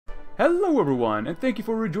Hello everyone, and thank you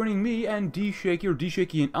for rejoining me and DShakey or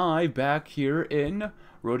DShakey and I back here in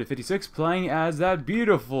Road to 56 playing as that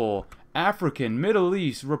beautiful African Middle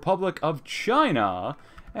East Republic of China.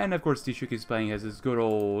 And of course DShakey is playing as his good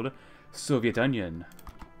old Soviet Onion.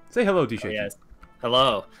 Say hello, DShakey. Oh, yes.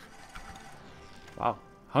 Hello. Wow,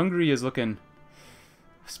 Hungary is looking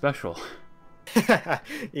special.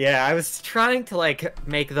 Yeah, I was trying to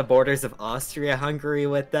make the borders of Austria-Hungary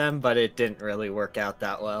with them, but it didn't really work out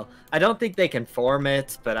that well. I don't think they can form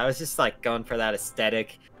it, but I was just going for that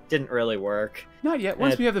aesthetic. Didn't really work. Not yet.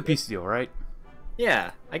 Once we have the peace deal, right?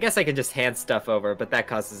 Yeah, I guess I can just hand stuff over, but that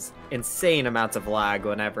causes insane amounts of lag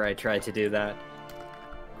whenever I try to do that.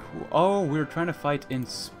 Cool. Oh, we're trying to fight in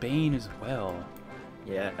Spain as well.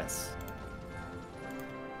 Yes.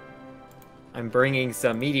 I'm bringing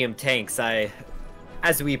some medium tanks.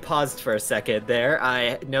 As we paused for a second there,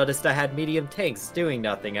 I noticed I had medium tanks doing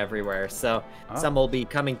nothing everywhere, so some will be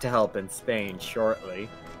coming to help in Spain shortly.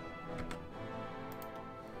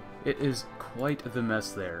 It is quite the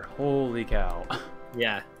mess there. Holy cow.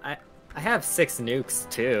 Yeah, I have 6 nukes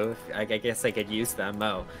too. I guess I could use them.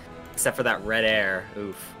 Oh, except for that red air.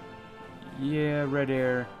 Oof. Yeah, red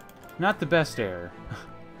air. Not the best air.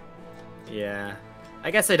 Yeah. I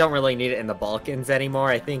guess I don't really need it in the Balkans anymore.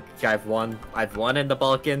 I think I've won in the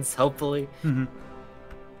Balkans, hopefully. I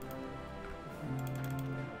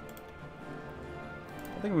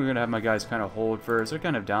think we're gonna have my guys kind of hold first. They're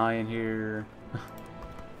kind of dying here.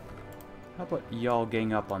 How about y'all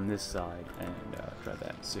gang up on this side and try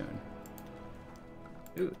that soon.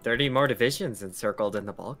 Ooh, 30 more divisions encircled in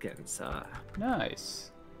the Balkans. Nice.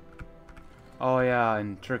 Oh yeah,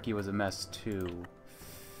 and Turkey was a mess too.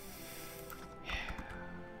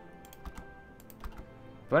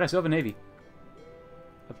 But I still have a navy.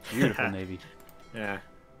 A beautiful navy. Yeah.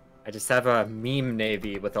 I just have a meme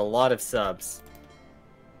navy with a lot of subs.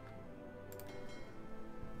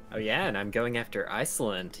 Oh yeah, and I'm going after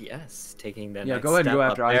Iceland. Yes, taking the next go ahead and step go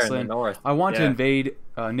up after there in the Iceland. north. I want to invade,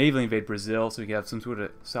 navally invade Brazil, so we can have some sort of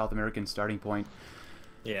South American starting point.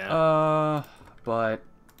 Yeah. But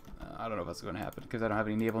I don't know if that's going to happen because I don't have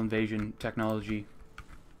any naval invasion technology.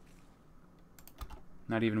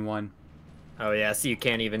 Not even one. Oh yeah, so you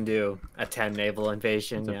can't even do a 10 naval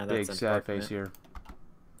invasion. That's a big sad face here.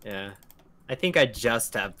 Yeah. I think I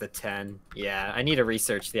just have the 10. Yeah, I need to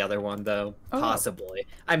research the other one though. Possibly.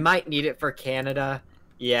 I might need it for Canada.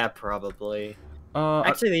 Yeah, probably.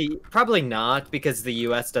 Actually, probably not, because the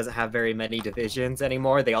US doesn't have very many divisions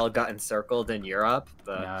anymore. They all got encircled in Europe.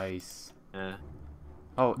 But, nice. Yeah.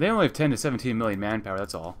 Oh, they only have 10 to 17 million manpower,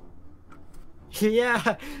 that's all.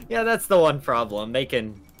 Yeah, that's the one problem. They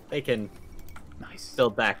can nice.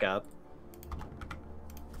 Build back up.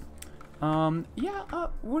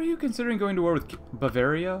 Were you considering going to war with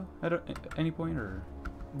Bavaria at any point, or?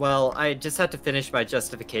 Well, I just had to finish my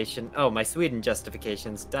justification. Oh, my Sweden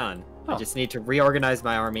justification's done. Oh. I just need to reorganize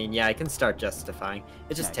my army, and yeah, I can start justifying.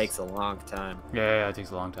 It just Nice. takes a long time. Yeah, it takes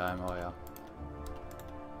a long time, oh yeah.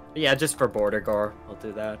 But yeah, just for border gore, I'll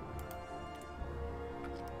do that.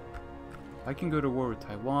 I can go to war with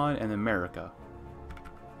Taiwan and America.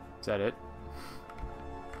 Is that it?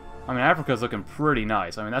 I mean, Africa's looking pretty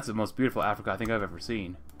nice. I mean, that's the most beautiful Africa I think I've ever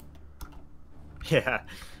seen. Yeah.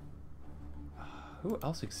 Who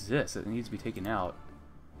else exists that needs to be taken out?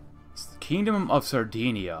 It's the Kingdom of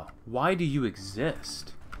Sardinia. Why do you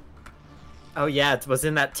exist? Oh yeah, it was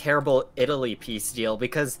in that terrible Italy peace deal,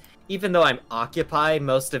 because even though I'm occupy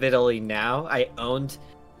most of Italy now, I owned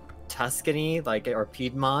Tuscany, or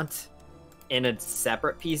Piedmont, in a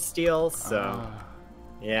separate peace deal, so...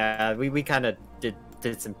 Yeah, we kind of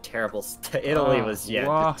did some terrible stuff. Italy was,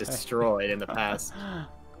 destroyed in the past.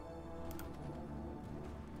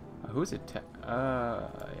 Who's it? Yeah.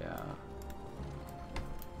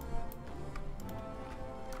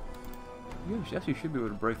 You actually should be able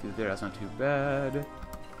to break through there. That's not too bad.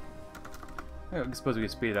 I suppose we can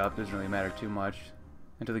speed it up. Doesn't really matter too much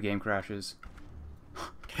until the game crashes.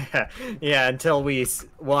 Yeah, until we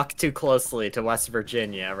walk too closely to West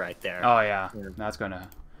Virginia right there. Oh yeah, that's gonna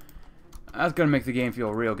make the game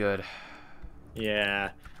feel real good.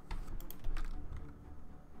 Yeah.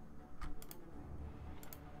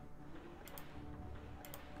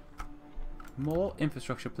 More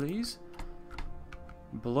infrastructure, please.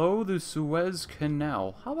 Below the Suez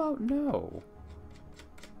Canal. How about no?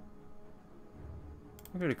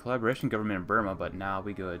 I got a collaboration government in Burma, but nah,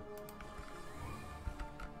 we good.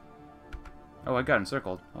 Oh, I got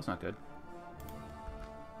encircled. That's not good.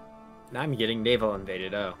 Now I'm getting naval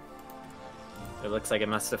invaded, oh. It looks like it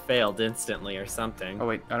must have failed instantly or something. Oh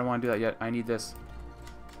wait, I don't want to do that yet. I need this.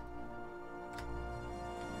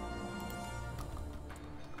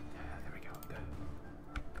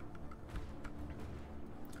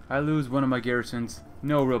 I lose one of my garrisons.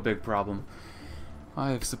 No real big problem.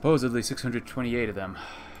 I have supposedly 628 of them.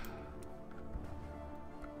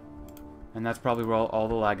 And that's probably where all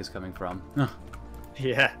the lag is coming from.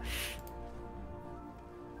 Yeah.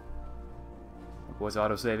 Was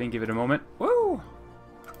auto-saving. Give it a moment. Woo!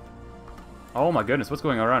 Oh my goodness, what's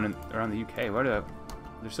going on around the UK?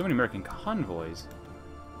 There's so many American convoys.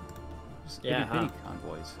 Just yeah, itty-bitty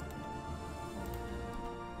convoys.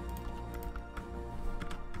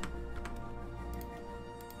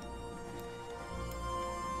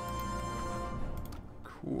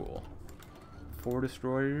 Cool. 4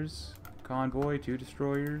 destroyers. Convoy, 2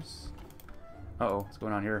 destroyers. Uh-oh, what's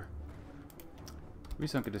going on here? We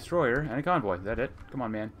sunk a destroyer and a convoy. Is that it? Come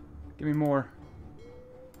on, man. Give me more.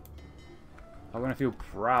 I want to feel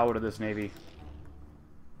proud of this navy.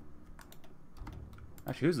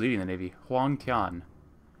 Actually, who's leading the navy? Huang Tian.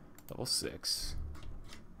 Level 6.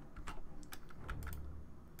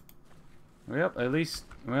 Yep, at least,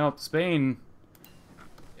 well, Spain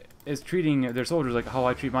is treating their soldiers like how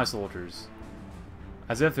I treat my soldiers.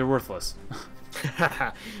 As if they're worthless.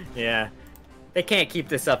 Yeah. They can't keep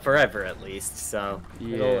this up forever, at least, so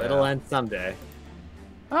yeah. it'll end someday.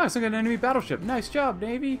 Oh, I sunk an enemy battleship. Nice job,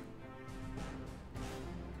 Navy.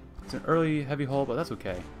 It's an early heavy hull, but that's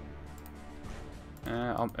okay.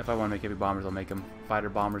 If I want to make heavy bombers, I'll make them. Fighter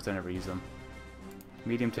bombers, I never use them.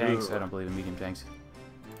 Medium tanks, Ooh. I don't believe in medium tanks.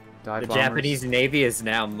 Dive The bombers. Japanese Navy is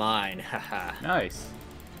now mine, haha. Nice.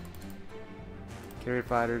 Carrier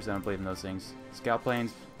fighters, I don't believe in those things. Scout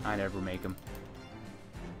planes, I never make them.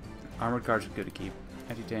 Armored cars are good to keep.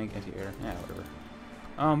 Anti-tank, anti-air, yeah, whatever.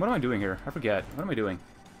 What am I doing here? I forget. What am I doing?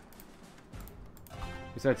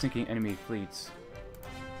 Besides sinking enemy fleets.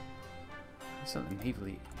 Something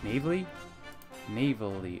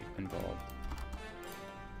navally involved.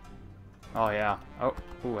 Oh yeah. Oh,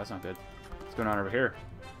 ooh, that's not good. What's going on over here?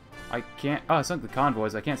 I can't. Oh, I sunk the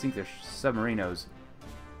convoys. I can't sink their submarinos.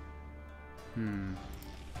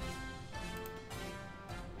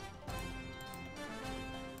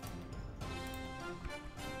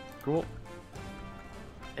 Cool.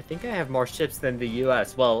 I think I have more ships than the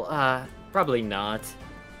US. Well, probably not.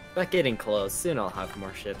 But getting close. Soon I'll have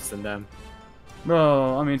more ships than them.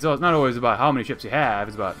 Well, I mean, so it's not always about how many ships you have.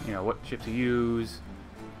 It's about, you know, what ships you use.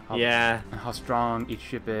 Yeah. And how strong each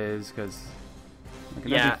ship is, because like a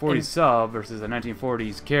Yeah, 1940s sub versus a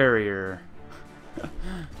 1940s carrier.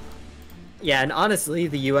 Yeah, and honestly,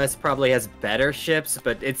 the US probably has better ships,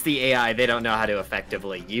 but it's the AI. They don't know how to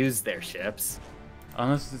effectively use their ships.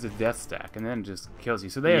 Unless it's a death stack, and then it just kills you.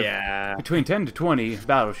 So they have Yeah. between 10 to 20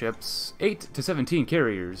 battleships, 8 to 17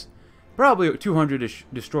 carriers, probably 200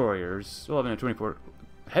 destroyers, 11 to 24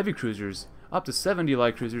 heavy cruisers, up to 70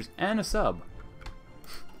 light cruisers, and a sub.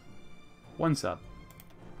 One sub.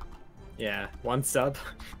 Yeah, one sub.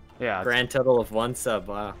 Yeah. Grand total of one sub.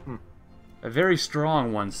 Wow. A very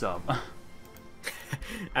strong one sub.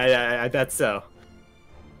 I bet so.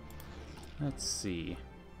 Let's see.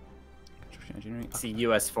 Engineering. See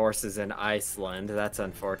U.S. forces in Iceland. That's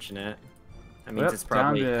unfortunate. That means Yep, it's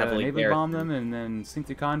probably down to heavily naval bomb them and then sink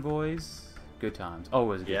the convoys. Good times.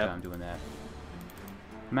 Always a good time doing that.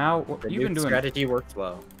 Mao, The you've been nuke doing. strategy worked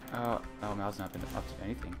well. Oh, Mao's not been up to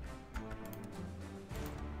anything.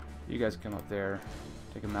 You guys come up there,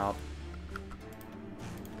 take them out.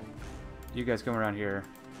 You guys come around here,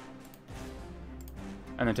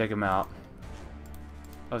 and then take them out.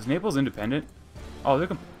 Oh, is Naples independent? Oh, they're.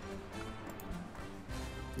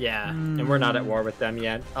 Yeah, and we're not at war with them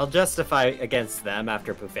yet. I'll justify against them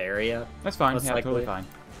after Bavaria. That's fine. Most Yeah, totally likely. fine.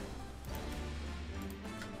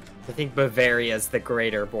 I think Bavaria's the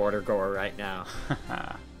greater border gore right now.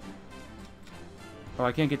 Oh,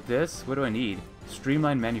 I can't get this? What do I need?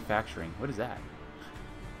 Streamlined manufacturing. What is that?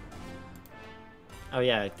 Oh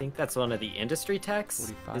yeah, I think that's one of the industry techs,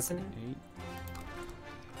 45, isn't it? 8.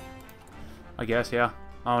 I guess, yeah.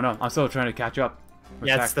 I don't know. I'm still trying to catch up. with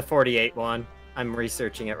Yeah, tech. it's the 48 one. I'm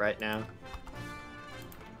researching it right now.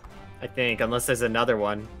 I think, unless there's another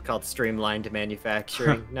one called streamlined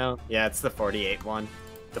manufacturing. No, yeah, it's the 48 one.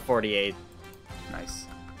 The 48 Nice.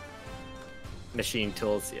 machine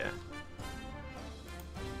tools, yeah.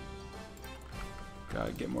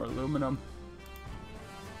 Gotta get more aluminum.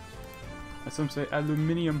 As some say,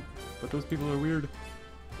 aluminium, but those people are weird.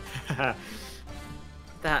 I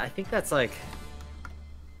think that's like...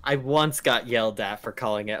 I once got yelled at for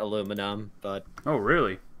calling it aluminum, but Oh,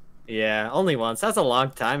 really? yeah, only once. That's a long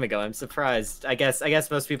time ago. I'm surprised. I guess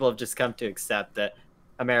most people have just come to accept that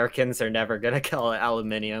Americans are never gonna call it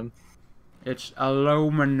aluminium. It's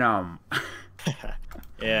aluminum.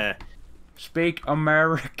 Yeah. Speak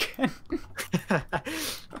American.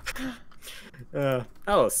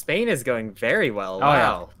 Oh, Spain is going very well. Oh,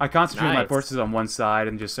 Wow. yeah. I concentrated my Nice. forces on one side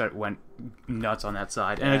and just went nuts on that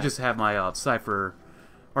side. And I Yeah. just have my cipher,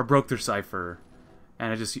 or broke their cipher,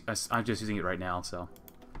 and I'm just using it right now. So.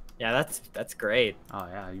 Yeah, that's great. Oh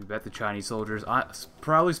yeah, you bet the Chinese soldiers.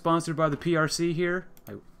 Probably sponsored by the PRC here.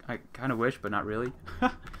 I kind of wish, but not really.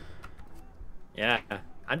 Yeah.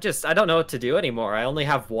 I don't know what to do anymore. I only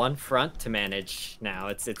have one front to manage now.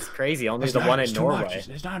 It's crazy. Only the one in Norway.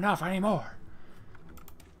 There's not enough anymore.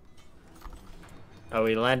 Oh,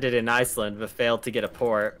 we landed in Iceland but failed to get a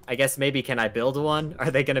port. I guess maybe can I build one? Are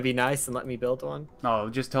they gonna be nice and let me build one? No,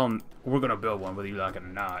 just tell them we're gonna build one whether you like it or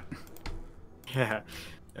not. Yeah.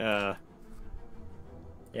 Yeah,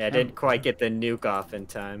 I didn't quite get the nuke off in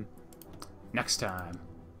time. Next time.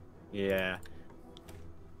 Yeah.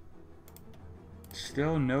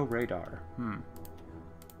 Still no radar.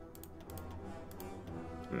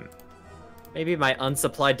 Maybe my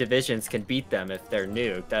unsupplied divisions can beat them if they're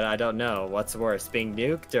nuked. That I don't know. What's worse, being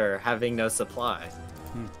nuked or having no supply?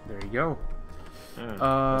 There you go.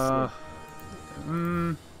 We'll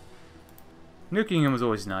Nuking them was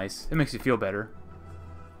always nice. It makes you feel better.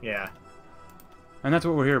 yeah. And that's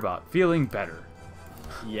what we're here about. Feeling better.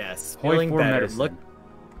 Yes. Hoi4 Feeling better. medicine.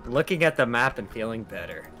 Looking at the map and feeling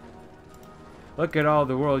better. Look at all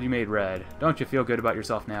the world you made red. Don't you feel good about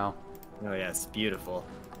yourself now? Oh yes, beautiful.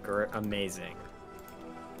 Amazing.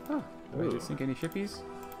 Oh, did I just sink any shippies?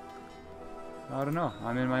 I don't know.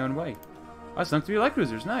 I'm in my own way. I sunk 3 light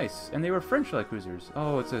cruisers. Nice. And they were French light cruisers.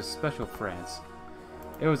 Oh, it's a special France.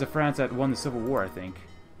 It was a France that won the Civil War, I think.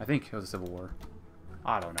 I think it was a Civil War.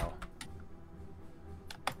 I don't know.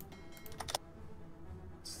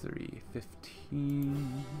 It's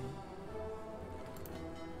 315.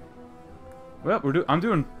 Well, I'm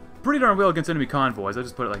doing pretty darn well against enemy convoys. I'll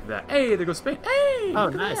just put it like that. Hey, there goes Spain. Hey! Oh,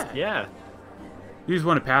 look at nice. that. Yeah. You just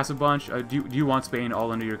want to pass a bunch? Do you want Spain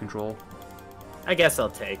all under your control? I guess I'll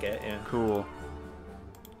take it. Yeah. Cool.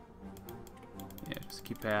 Yeah, just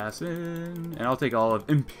keep passing. And I'll take all of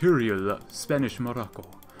Imperial Spanish Morocco.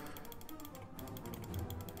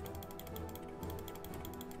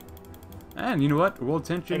 And you know what? World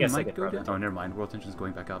tension guess I might could go down. probably Oh, never mind. World tension's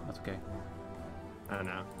going back up. That's okay. I don't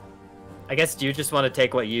know. I guess do you just want to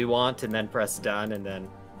take what you want and then press done and then...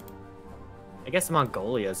 I guess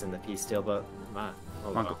Mongolia's in the peace deal, but...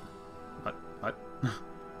 Oh, well. What?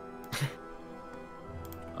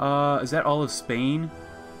 Is that all of Spain?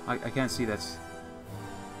 I can't see that's...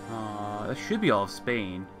 that should be all of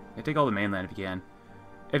Spain. Yeah, take all the mainland if you can.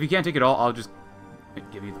 If you can't take it all, I'll just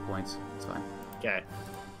give you the points. It's fine. Okay.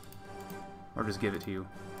 Or just give it to you.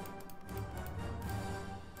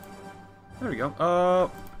 There we go.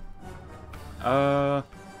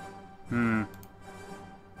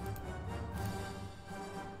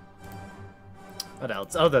 What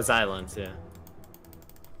else? Oh, those islands, yeah.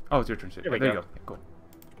 Oh, it's your turn. There we there go. you go. Yeah, cool.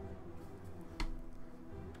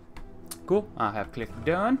 Cool. I have clicked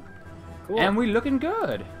done. Cool. And we looking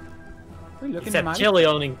good. We're looking Except mighty. Chile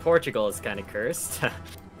owning Portugal is kind of cursed.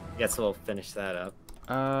 Guess we'll finish that up.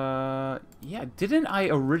 Yeah, didn't I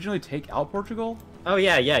originally take out Portugal? Oh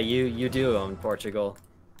yeah, you do own Portugal.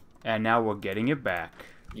 And now we're getting it back.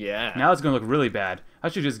 Yeah. Now it's gonna look really bad. I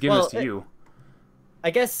should just give this to you.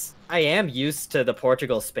 I guess I am used to the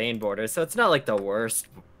Portugal-Spain border, so it's not like the worst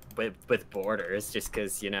with borders, just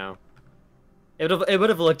because, you know, it would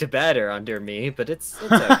have looked better under me, but it's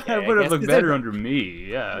okay. It would have looked better under me,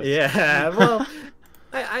 yes. Yeah, well,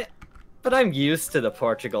 but I'm used to the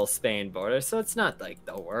Portugal-Spain border, so it's not like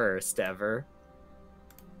the worst ever.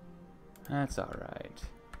 That's alright.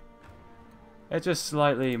 It's just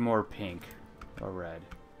slightly more pink or red.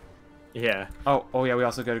 Yeah. Oh yeah, we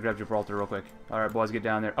also gotta grab Gibraltar real quick. Alright, boys, get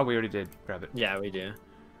down there. Oh, we already did. Grab it. Yeah, we do.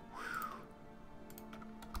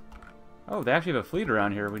 Oh, they actually have a fleet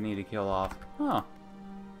around here we need to kill off. Huh.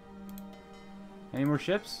 Any more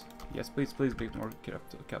ships? Yes, please, please, make more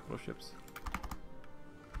capital ships.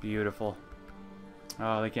 Beautiful.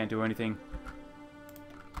 Oh, they can't do anything.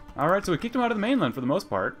 Alright, so we kicked them out of the mainland for the most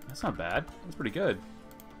part. That's not bad. That's pretty good.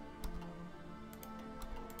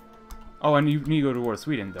 Oh, and you need to go to war with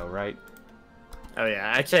Sweden, though, right? Oh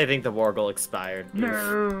yeah, actually I think the war goal expired.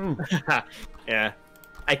 No! Yeah.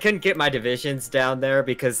 I couldn't get my divisions down there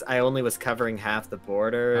because I only was covering half the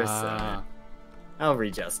border, so I'll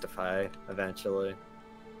re-justify eventually.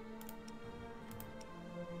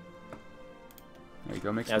 There you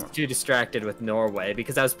go, make I was too distracted with Norway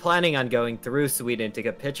because I was planning on going through Sweden to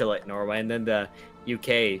capitulate Norway, and then the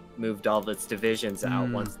UK moved all of its divisions out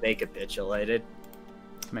once they capitulated.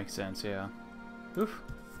 Makes sense, yeah. Oof.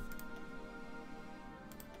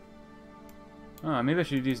 Oh, maybe I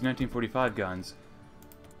should use 1945 guns.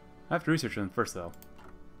 I have to research them first, though.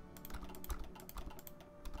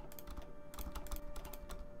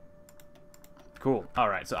 Cool.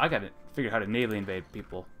 Alright, so I gotta figure out how to naval invade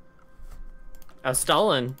people. Oh,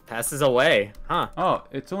 Stalin passes away. Huh. Oh,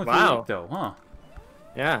 it's only Wow. 3 though, huh?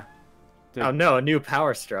 Yeah. Did- Oh no, a new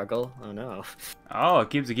power struggle. Oh no. Oh, it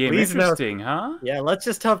keeps the game Please no- interesting, huh? Yeah, let's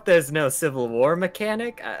just hope there's no civil war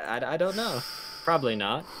mechanic. I don't know. Probably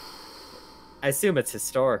not. I assume it's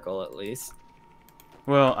historical at least.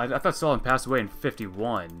 Well, I thought Stalin passed away in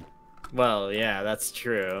 51. Well, yeah, that's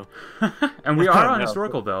true. And we are Oh, on no.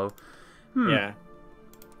 historical, though. Yeah.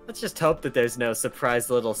 Let's just hope that there's no surprise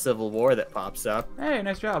little civil war that pops up. Hey,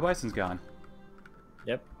 nice job. Bison's gone.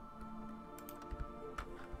 Yep.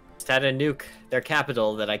 Just had to nuke their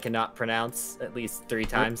capital that I cannot pronounce at least 3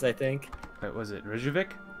 times, I think. Wait, was it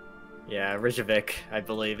Reykjavik? Yeah, Reykjavik, I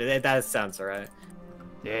believe. That sounds right.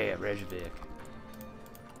 Yeah, Reykjavik.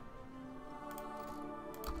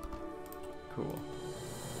 Cool.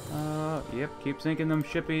 Yep, keep sinking them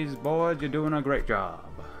shippies, boys. You're doing a great job.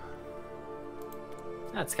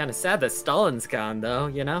 It's kind of sad that Stalin's gone, though,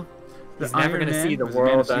 you know? He's The never Iron going to Man see the was the Man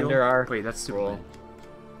of world Steel? under our Wait, that's rule.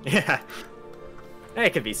 Superman. Yeah. It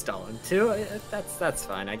could be Stalin, too. That's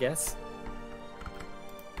fine, I guess.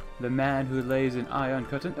 The man who lays an eye on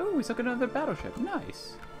cotton. Oh, we took another battleship.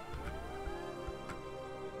 Nice.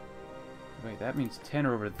 Wait, that means 10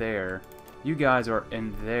 are over there. You guys are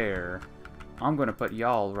in there. I'm going to put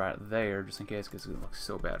y'all right there, just in case, because it looks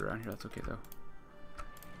so bad around here. That's okay, though.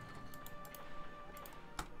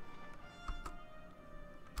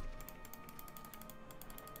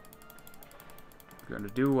 We're going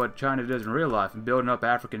to do what China does in real life and building up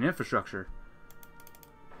African infrastructure.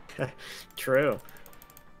 True.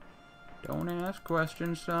 Don't ask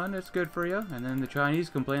questions, son. It's good for you. And then the Chinese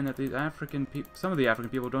complain that the African people, some of the African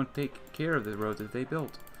people, don't take care of the roads that they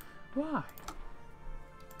built. Why?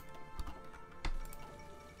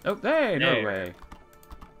 Oh, hey, no There. way.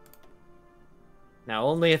 Now,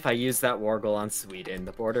 only if I use that wargle on Sweden,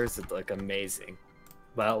 the borders would look amazing.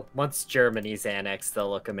 Well, once Germany's annexed, they'll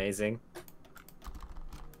look amazing.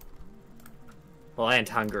 Well, and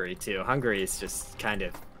Hungary, too. Hungary is just kind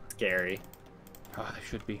of scary. Oh, they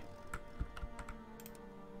should be.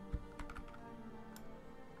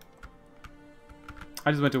 I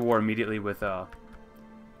just went to war immediately with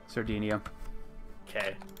Sardinia.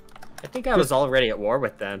 Okay. I think I was already at war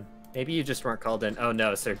with them. Maybe you just weren't called in. Oh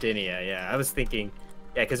no, Sardinia, yeah. I was thinking,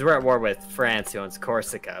 yeah, because we're at war with France, who owns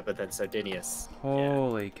Corsica, but then Sardinia's.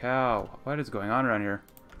 Holy cow. What is going on around here?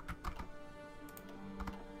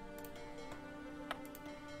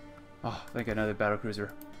 Oh, thank God, another battlecruiser.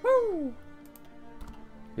 Woo!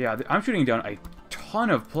 Yeah, I'm shooting down a ton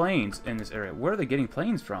of planes in this area. Where are they getting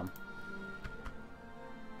planes from?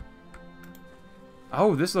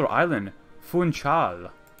 Oh, this little island. Funchal.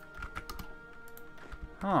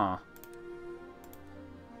 Huh.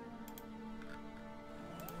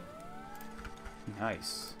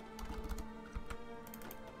 Nice.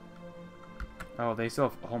 Oh, they still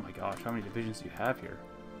have... Oh my gosh, how many divisions do you have here?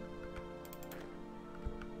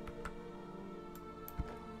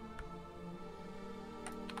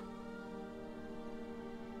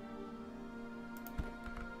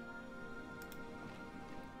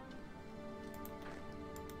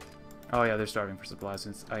 Oh yeah, they're starving for supplies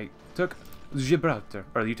since I took Gibraltar.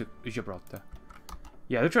 Or you took Gibraltar.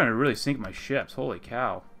 Yeah, they're trying to really sink my ships. Holy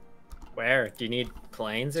cow. Where? Do you need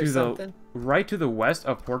planes or To something? right to the west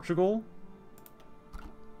of Portugal.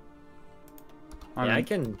 Yeah, I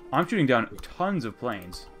can... I'm shooting down tons of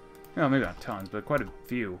planes. Well, maybe not tons, but quite a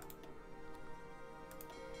few.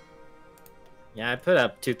 Yeah, I put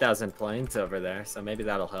up 2,000 planes over there, so maybe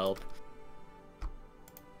that'll help.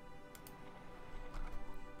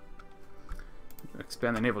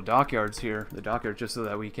 Expand the naval dockyards here. The dockyards just so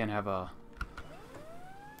that we can have a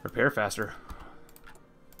repair faster.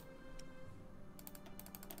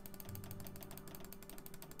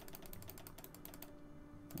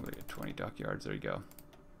 We got 20 dockyards. There you go.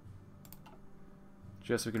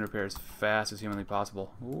 Just so we can repair as fast as humanly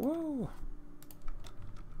possible. Whoa!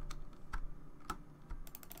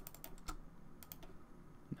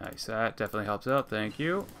 Nice. That definitely helps out. Thank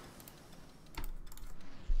you.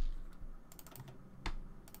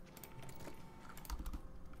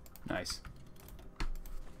 Nice.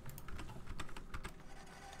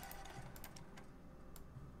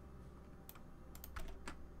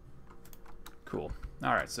 Cool.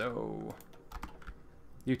 Alright, so...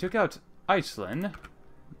 You took out Iceland.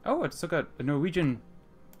 Oh, it took out a Norwegian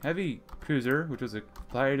heavy cruiser, which was a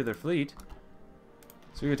flyer to their fleet.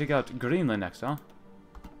 So you're gonna take out Greenland next, huh?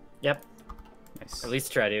 Yep. Nice. At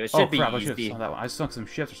least try to. It Oh should be crap, I should have easy. saw that one. I sunk some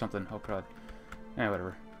ships or something. Oh crud. Eh,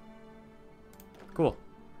 whatever. Cool.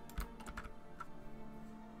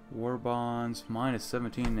 War bonds minus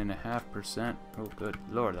 17.5%. Oh, good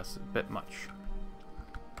lord, that's a bit much.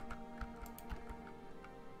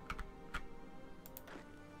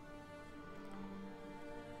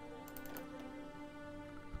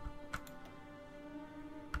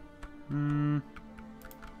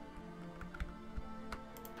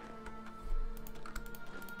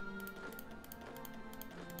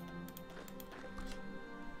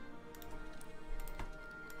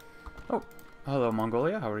 Oh, hello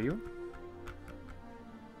Mongolia, how are you?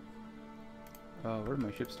 What are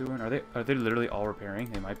my ships doing? Are they literally all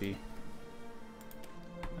repairing? They might be.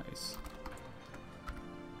 Nice.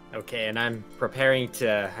 Okay, and I'm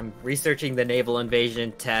researching the naval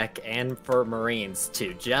invasion tech and for Marines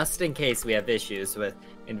too, just in case we have issues with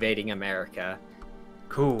invading America.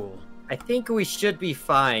 Cool. I think we should be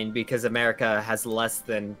fine because America has less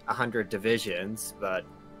than 100 divisions, but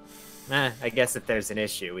I guess if there's an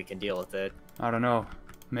issue, we can deal with it. I don't know.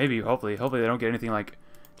 Maybe, hopefully they don't get anything like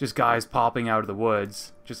just guys popping out of the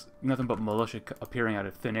woods. Just nothing but militia appearing out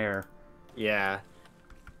of thin air. Yeah.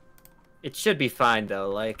 It should be fine, though.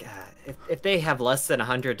 Like, if they have less than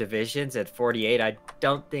 100 divisions at 48, I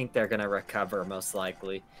don't think they're going to recover, most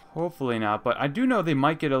likely. Hopefully not, but I do know they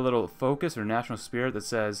might get a little focus or national spirit that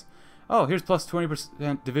says, oh, here's plus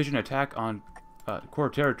 20% division attack on core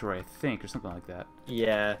territory, I think, or something like that.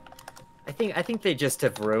 Yeah. I think they just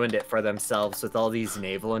have ruined it for themselves with all these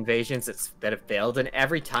naval invasions that have failed, and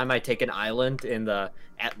every time I take an island in the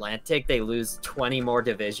Atlantic, they lose 20 more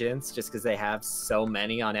divisions just because they have so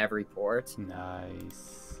many on every port.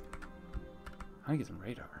 Nice. I get some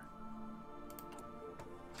radar.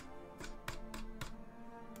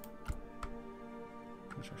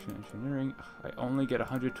 Construction engineering. I only get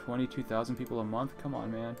 122,000 people a month? Come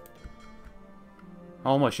on, man.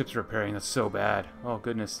 All my ships are repairing. That's so bad. Oh,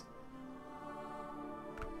 goodness.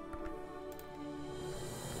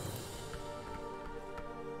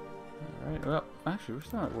 Alright, well, actually, we're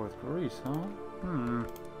still at war with Greece, huh?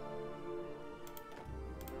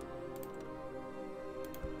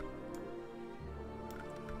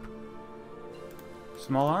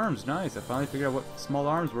 Small arms, nice. I finally figured out what small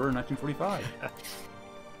arms were in 1945.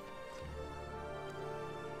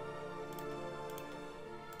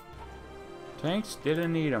 Tanks,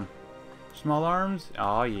 didn't need them. Small arms,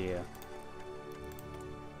 oh yeah.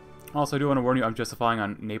 Also, I do want to warn you, I'm justifying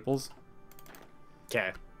on Naples.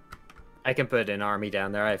 Okay. I can put an army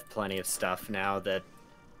down there. I have plenty of stuff now that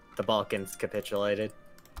the Balkans capitulated.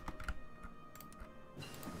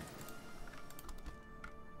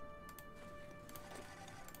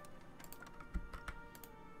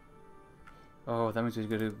 Oh, that means we're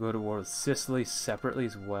going to go to war with Sicily separately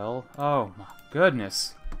as well? Oh, my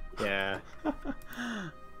goodness. Yeah.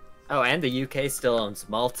 Oh, and the UK still owns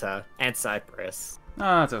Malta and Cyprus.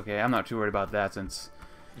 Oh, that's okay. I'm not too worried about that since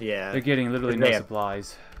Yeah. they're getting literally no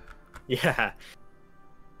supplies. Yeah.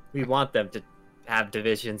 We want them to have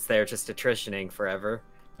divisions there just attritioning forever.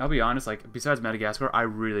 I'll be honest, like, besides Madagascar, I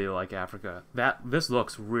really like Africa. This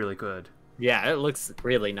looks really good. Yeah, it looks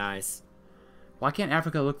really nice. Why can't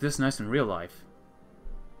Africa look this nice in real life?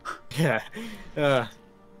 Yeah.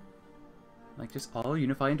 Like, just all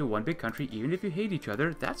unify into one big country, even if you hate each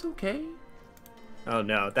other, that's okay. Oh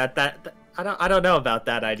no, that I don't know about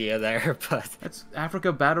that idea there, but That's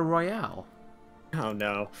Africa Battle Royale. oh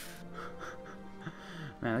no.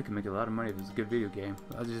 Man, that could make a lot of money if it's a good video game.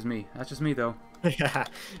 That's just me. That's just me, though. Yeah.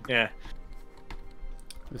 Yeah.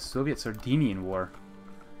 The Soviet Sardinian War.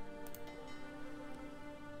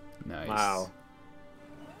 Nice. Wow.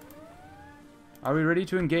 Are we ready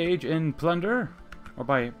to engage in plunder? Or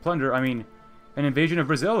by plunder, I mean an invasion of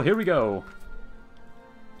Brazil. Here we go.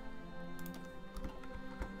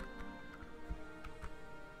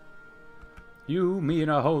 You, me,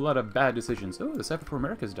 and a whole lot of bad decisions. Oh, the Cypher for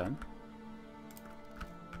America's done.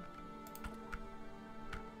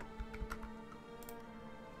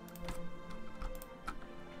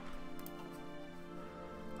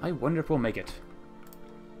 I wonder if we'll make it.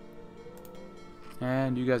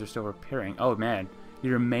 And you guys are still repairing. Oh man,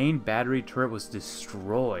 your main battery turret was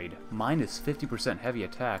destroyed. Minus 50% heavy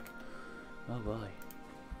attack. Oh boy.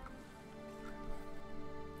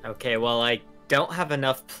 Okay, well I don't have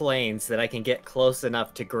enough planes that I can get close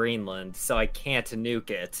enough to Greenland, so I can't nuke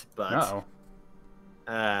it, but Uh-oh.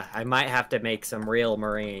 I might have to make some real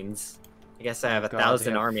Marines. I guess I have God, 1,000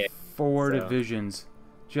 they have army. 4 so. divisions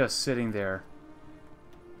just sitting there.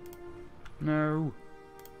 No.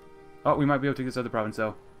 Oh, we might be able to take this other province,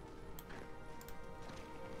 though.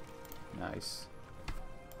 Nice.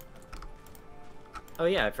 Oh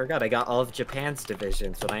yeah, I forgot I got all of Japan's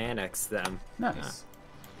divisions when I annexed them. Nice.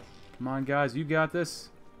 Come on, guys, you got this.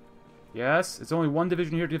 Yes, it's only one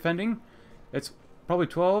division here defending. It's probably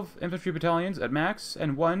 12 infantry battalions at max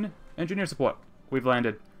and 1 engineer support. We've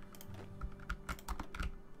landed.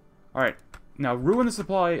 Alright, now ruin the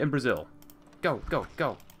supply in Brazil. Go, go,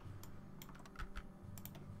 go.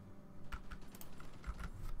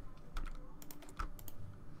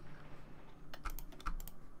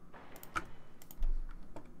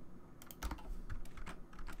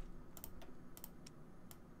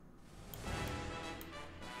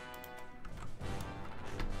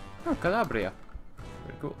 Oh, Calabria.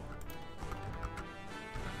 Very cool.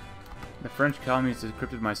 The French communists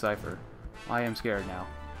decrypted my cipher. I am scared now.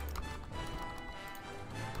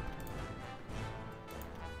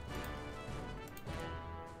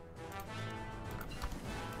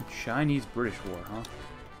 Chinese-British War, huh?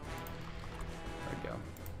 There we go.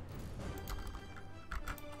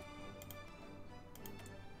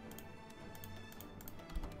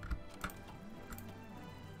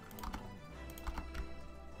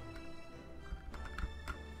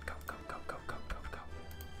 Go, go, go, go, go, go, go.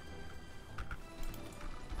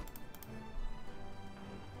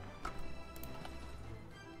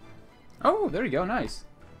 Oh, there you go, nice.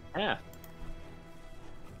 Yeah.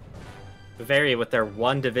 Bavaria with their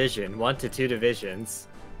 1 division, 1 to 2 divisions.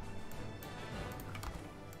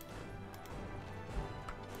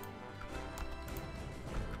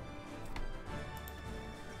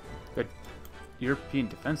 Good. European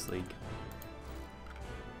Defense League.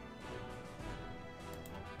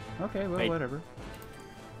 Okay, well, Wait. whatever.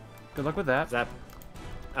 Good luck with that. Is that...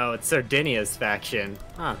 Oh, it's Sardinia's faction.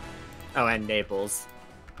 Huh. Oh, and Naples.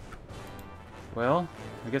 Well,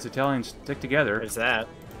 I guess Italians stick together. There's that.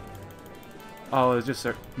 Oh, it's just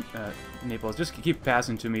Naples. Just keep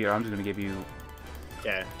passing to me, or I'm just gonna give you.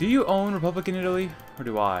 Yeah. Do you own Republican Italy, or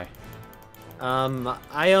do I?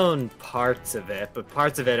 I own parts of it, but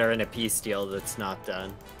parts of it are in a peace deal that's not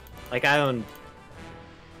done. Like, I own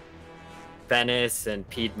Venice and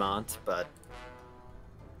Piedmont, but...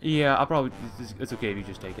 Yeah, I'll probably. It's okay if you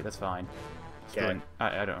just take it. That's fine. Just go Okay.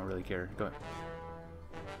 ahead. I don't really care. Go ahead.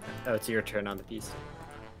 Oh, it's your turn on the piece.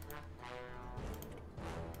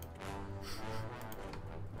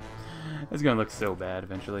 It's gonna look so bad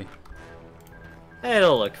eventually.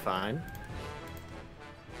 It'll look fine.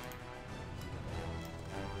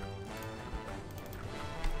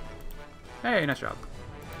 Hey, nice job.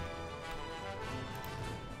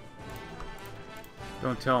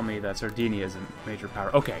 Don't tell me that Sardinia is a major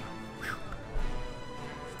power. Okay.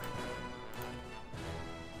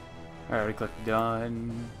 Alright, click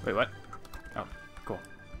done. Wait, what? Oh, cool.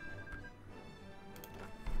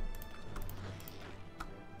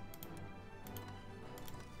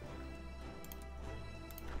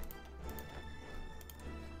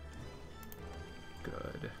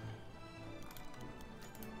 Good.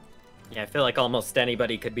 Yeah, I feel like almost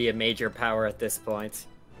anybody could be a major power at this point.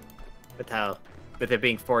 With it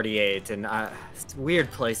being 48, and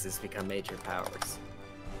weird places become major powers.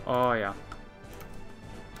 Oh, yeah.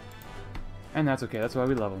 And that's okay. That's why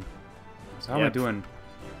we love them. So how am I doing?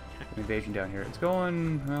 Invasion down here. It's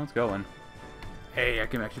going... Well, it's going. Hey, I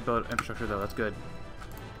can actually build infrastructure, though. That's good.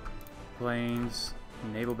 Planes.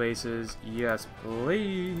 Naval bases. Yes,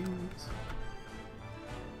 please.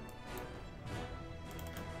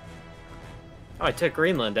 Oh, I took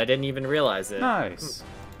Greenland. I didn't even realize it. Nice.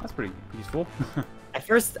 That's pretty useful. At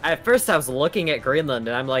first I was looking at Greenland,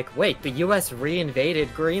 and I'm like, wait, the U.S.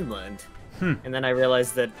 reinvaded Greenland. And then I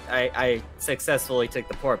realized that I successfully took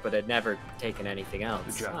the port, but had never taken anything else.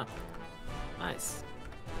 Good job. Huh. Nice.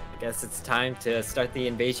 I guess it's time to start the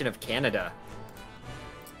invasion of Canada.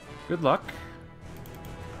 Good luck.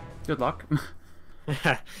 Good luck. Good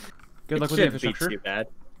luck with the Shouldn't be infrastructure. too bad.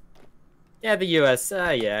 Yeah, the U.S.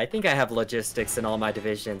 Yeah, I think I have logistics in all my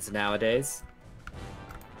divisions nowadays.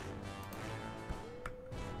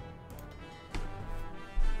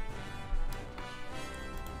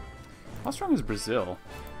 How strong is Brazil?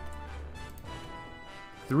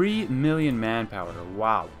 3 million manpower.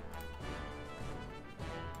 Wow.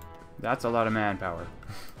 That's a lot of manpower.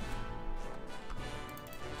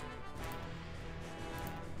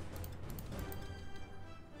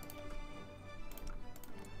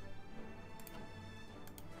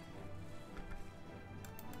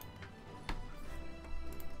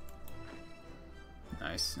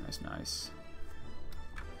 Nice, nice, nice.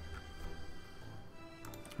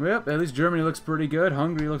 Yep, at least Germany looks pretty good.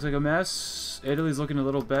 Hungary looks like a mess. Italy's looking a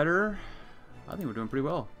little better. I think we're doing pretty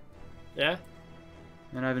well. Yeah?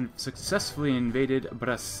 And I've successfully invaded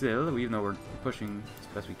Brazil, even though we're pushing as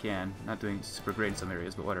best we can. Not doing super great in some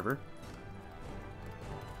areas, but whatever.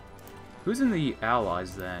 Who's in the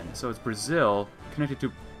Allies then? So it's Brazil connected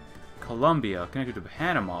to Colombia, connected to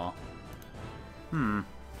Panama. Hmm.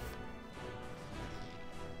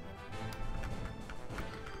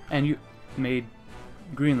 And you made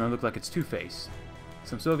Greenland look like it's Two-Face.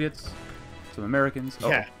 Some Soviets, some Americans.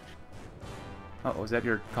 Yeah. Oh, is that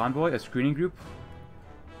your convoy? A screening group?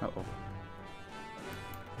 Uh-oh.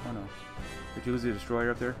 Oh no. Did you lose the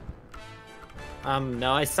destroyer up there?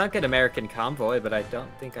 No, I sunk an American convoy, but I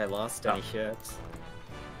don't think I lost any ships.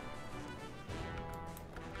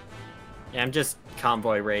 Yeah, I'm just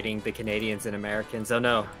convoy raiding the Canadians and Americans. Oh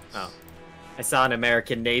no. Oh. I saw an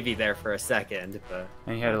American Navy there for a second, but...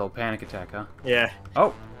 And you had a little panic attack, huh? Yeah.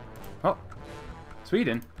 Oh! Oh!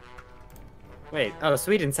 Sweden? Wait, oh,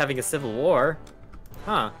 Sweden's having a civil war?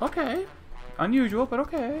 Huh. Okay. Unusual, but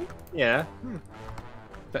okay. Yeah.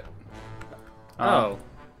 But, oh.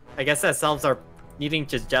 I guess that solves our needing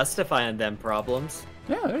to justify on them problems.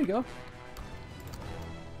 Yeah, there you go.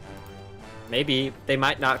 Maybe they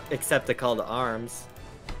might not accept the call to arms.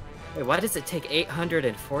 Wait, why does it take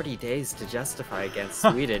 840 days to justify against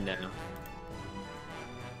Sweden now?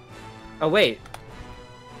 Oh, wait.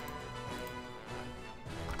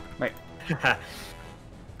 Wait.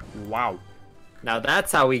 Wow. Now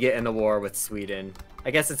that's how we get in a war with Sweden.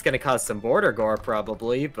 I guess it's gonna cause some border gore,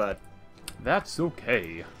 probably, but... That's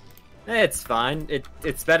okay. It's fine.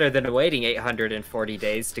 It's better than waiting 840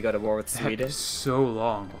 days to go to war with Sweden. That is so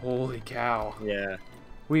long. Holy cow. Yeah.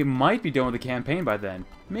 We might be done with the campaign by then.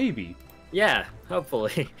 Maybe. Yeah,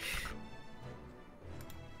 hopefully.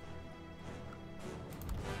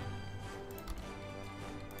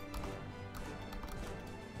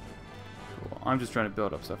 Cool. I'm just trying to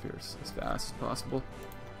build up stuff here as fast as possible.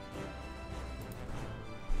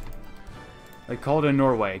 Like, call it in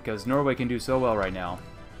Norway, because Norway can do so well right now.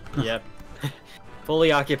 Yep.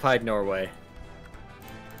 Fully occupied Norway.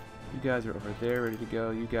 You guys are over there, ready to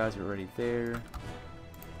go. You guys are already there.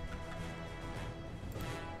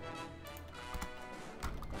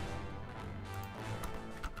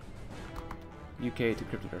 UK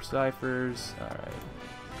decrypted our ciphers. Alright.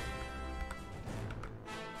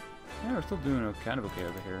 Yeah, we're still doing kind of okay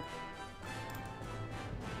over here.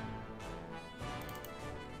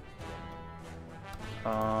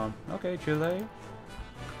 Okay, Chile.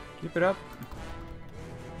 Keep it up.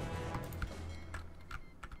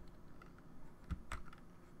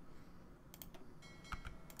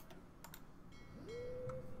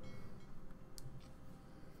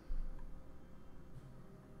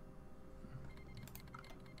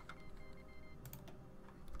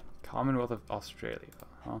 Commonwealth of Australia,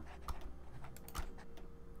 huh?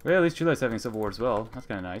 Well, at least Chile's having a civil war as well. That's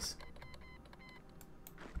kind of nice.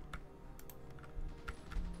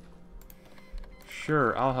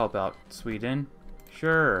 Sure, I'll help out Sweden.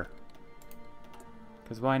 Sure.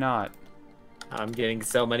 Because why not? I'm getting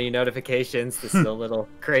so many notifications. This is a little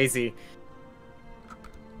crazy.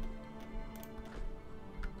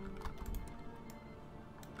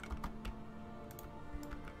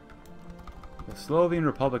 The Slovene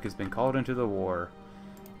Republic has been called into the war.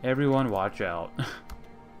 Everyone watch out.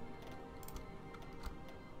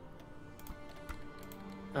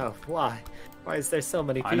 Oh, why? Why is there so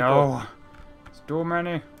many people? I know. It's too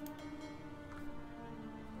many.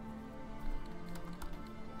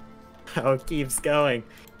 Oh, it keeps going.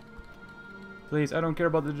 Please, I don't care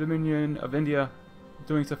about the Dominion of India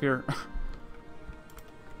doing stuff here.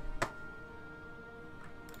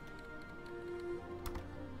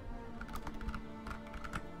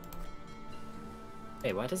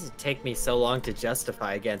 Hey, why does it take me so long to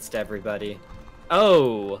justify against everybody?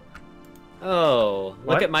 Oh! Oh, look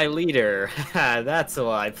What? at my leader. That's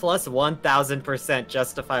why. Plus 1000%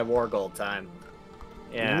 justify war goal time.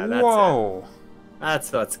 Yeah, that's Whoa! it.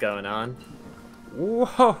 That's what's going on.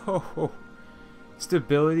 Whoa!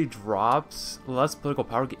 Stability drops, less political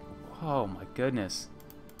power. Oh my goodness.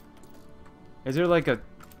 Is there like a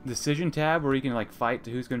decision tab where you can like fight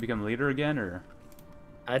to who's going to become leader again, or?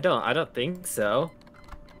 I don't think so.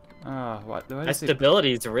 What? My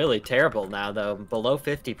stability is really terrible now, though. Below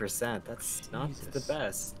 50%. That's not the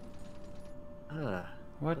best.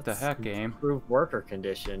 What the heck, game? Improved worker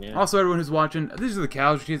condition, yeah. Also, everyone who's watching, these are the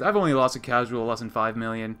casualties. I've only lost a casual less than 5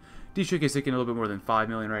 million. DShakey is taking a little bit more than 5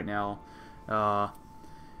 million right now.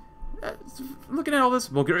 Looking at all this,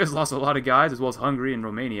 Bulgaria's lost a lot of guys, as well as Hungary and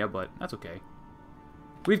Romania, but that's okay.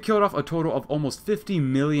 We've killed off a total of almost 50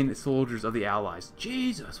 million soldiers of the Allies.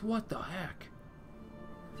 Jesus, what the heck?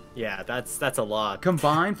 Yeah, that's a lot.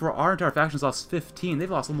 Combined, for our entire faction's lost 15.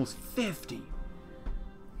 They've lost almost 50.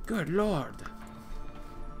 Good lord.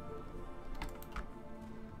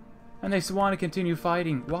 And they want to continue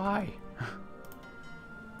fighting. Why?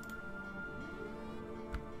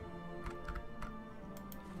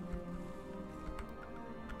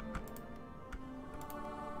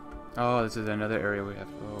 Oh, this is another area we have.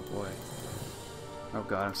 Oh, boy. Oh,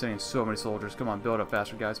 God, I'm sending so many soldiers. Come on, build up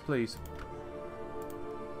faster, guys, please.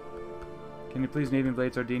 Can you please Navy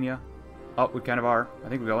invade Sardinia? Oh, we kind of are. I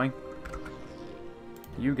think we're going.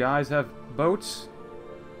 You guys have boats?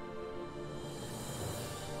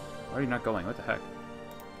 Why are you not going? What the heck?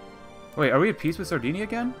 Wait, are we at peace with Sardinia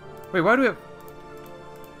again? Wait, why do we have...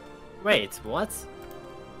 Wait, what?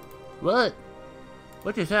 What?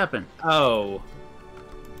 What just happened? Oh.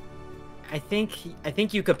 I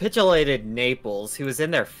think you capitulated Naples, who was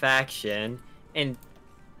in their faction, and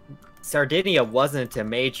Sardinia wasn't a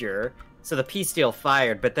major, so the peace deal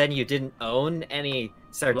fired, but then you didn't own any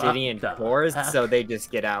Sardinian cores, so they just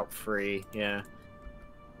get out free, yeah.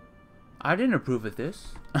 I didn't approve of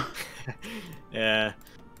this. Yeah.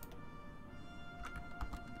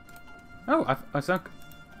 Oh, I sunk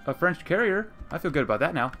a French carrier. I feel good about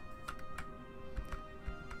that now.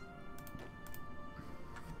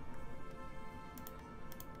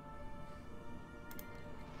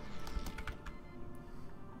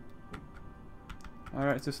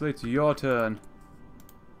 Alright, Sicily, it's your turn.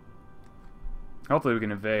 Hopefully we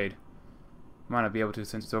can invade. Might not be able to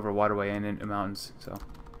since it's over a waterway and in the mountains, so.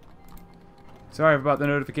 Sorry about the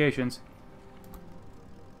notifications.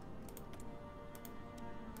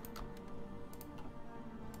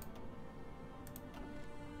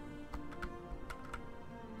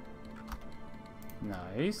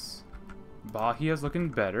 Nice. Bahia's looking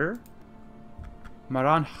better.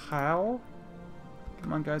 Maranhão.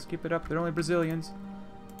 Come on, guys, keep it up. They're only Brazilians.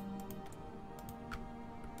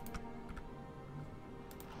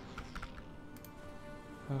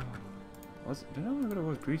 Oh. Did I want to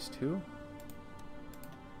go to Greece too?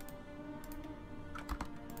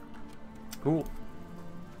 Cool.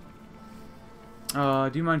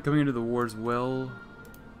 Do you mind coming into the war as well?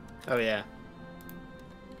 Oh, yeah.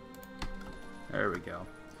 There we go.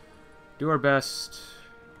 Do our best.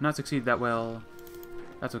 Not succeed that well.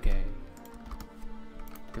 That's okay.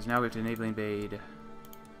 Because now we have to naval invade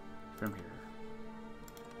from here.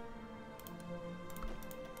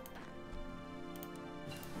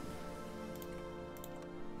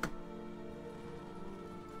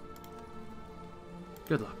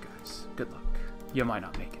 Good luck, guys. Good luck. You might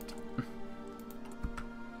not make it.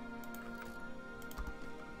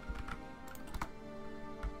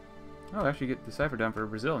 Oh, actually get the cipher done for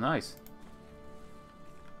Brazil. Nice.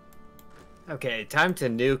 Okay, time to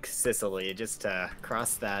nuke Sicily, just to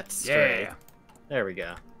cross that strait. Yeah. There we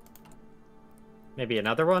go. Maybe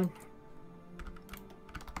another one?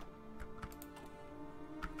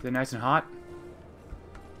 Is it nice and hot?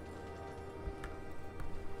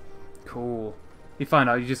 Cool. You find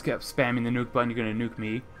out you just kept spamming the nuke button, you're gonna nuke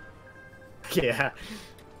me. Yeah.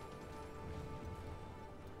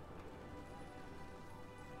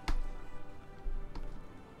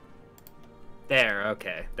 There,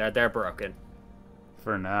 okay. They're broken.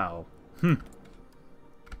 For now.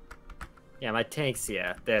 Yeah, my tanks,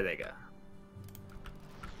 yeah. There they go.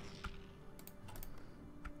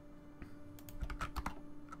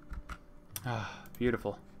 Ah,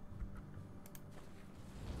 beautiful.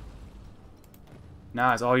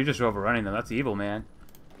 Nice. Oh, you're just overrunning them. That's evil, man.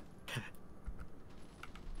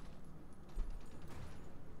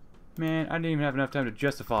 Man, I didn't even have enough time to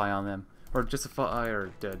justify on them. Or justify,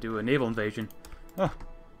 or do a naval invasion. Oh.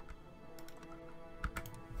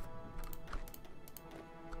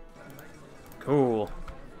 Cool.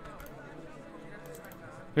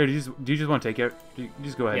 Here, do you just want to take it? You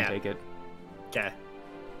just go ahead and take it. Okay.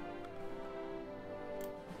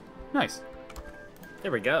 Nice.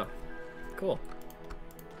 There we go. Cool.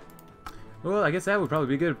 Well, I guess that would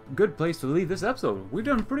probably be a good place to leave this episode. We've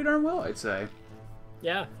done pretty darn well, I'd say.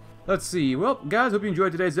 Yeah. Let's see. Well, guys, hope you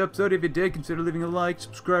enjoyed today's episode. If you did, consider leaving a like,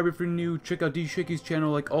 subscribe if you're new, check out DShakey's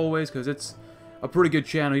channel like always, because it's a pretty good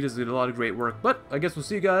channel. He does a lot of great work. But I guess we'll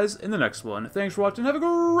see you guys in the next one. Thanks for watching. Have a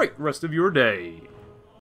great rest of your day.